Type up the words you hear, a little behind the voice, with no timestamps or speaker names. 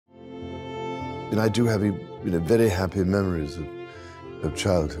And I do have very happy memories of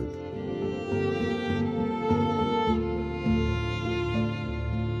childhood.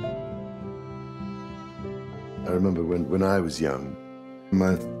 I remember when I was young,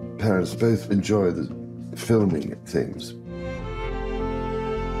 my parents both enjoyed filming things.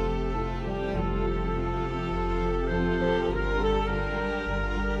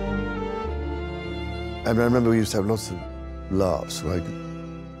 I remember we used to have lots of laughs, so I could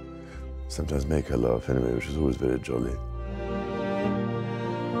sometimes make her laugh anyway, which was always very jolly.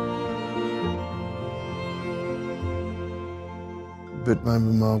 But my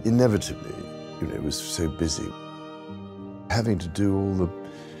mama inevitably, was so busy, having to do all the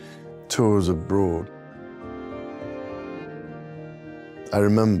tours abroad. I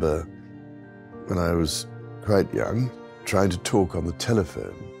remember when I was quite young, trying to talk on the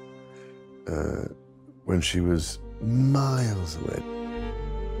telephone when she was miles away.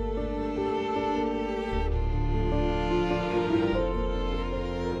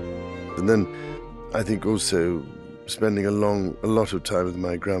 And then I think also spending a lot of time with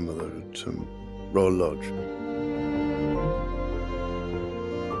my grandmother at Royal Lodge.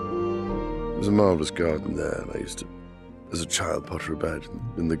 There was a marvellous garden there, and I used to, as a child, potter about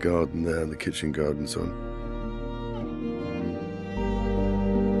in the garden there, and the kitchen garden and so on.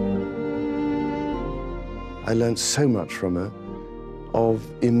 I learned so much from her of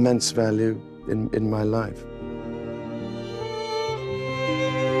immense value in my life.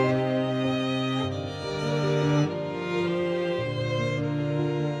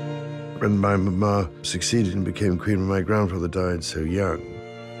 When my mama succeeded and became queen, when my grandfather died so young,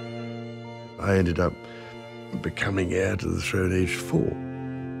 I ended up becoming heir to the throne aged 4.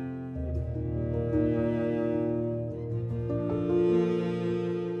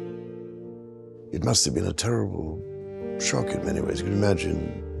 It must have been a terrible shock in many ways. You can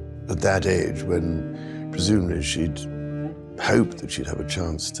imagine at that age when presumably she'd hoped that she'd have a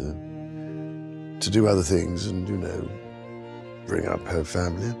chance to do other things and, bring up her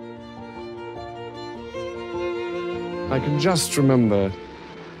family. I can just remember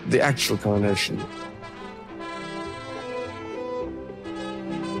the actual coronation.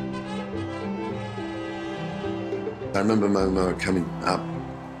 I remember my mama coming up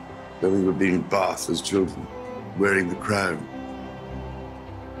when we were being bathed as children, wearing the crown.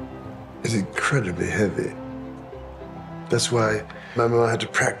 It's incredibly heavy. That's why my mama had to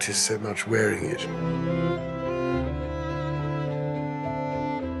practice so much wearing it.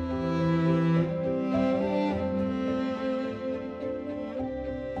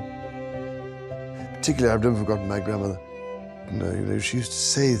 Particularly, I've never forgotten my grandmother. She used to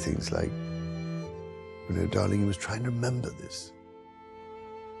say things like, darling, you must try and remember this.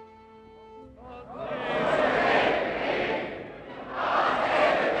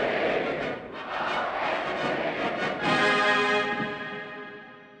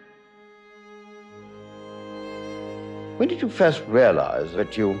 When did you first realize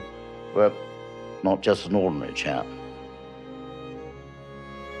that you were not just an ordinary chap?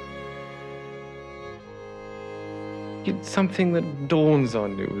 It's something that dawns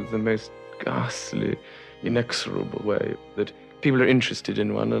on you with the most ghastly, inexorable way, that people are interested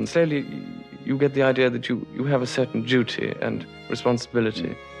in one, and slowly you get the idea that you have a certain duty and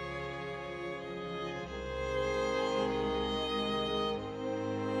responsibility.